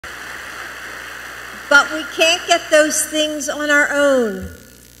out we can't get those things on our own.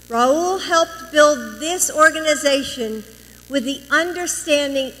 Raul helped build this organization with the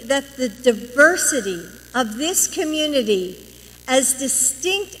understanding that the diversity of this community, as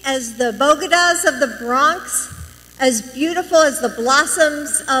distinct as the bodegas of the Bronx, as beautiful as the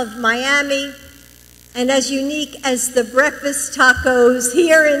blossoms of Miami, and as unique as the breakfast tacos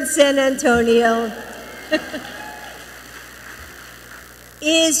here in San Antonio,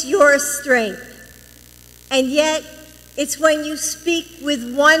 is your strength. And yet, it's when you speak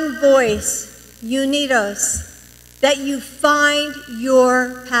with one voice, Unidos, that you find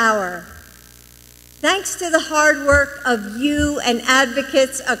your power. Thanks to the hard work of you and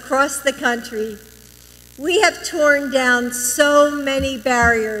advocates across the country, we have torn down so many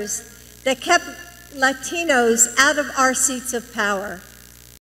barriers that kept Latinos out of our seats of power.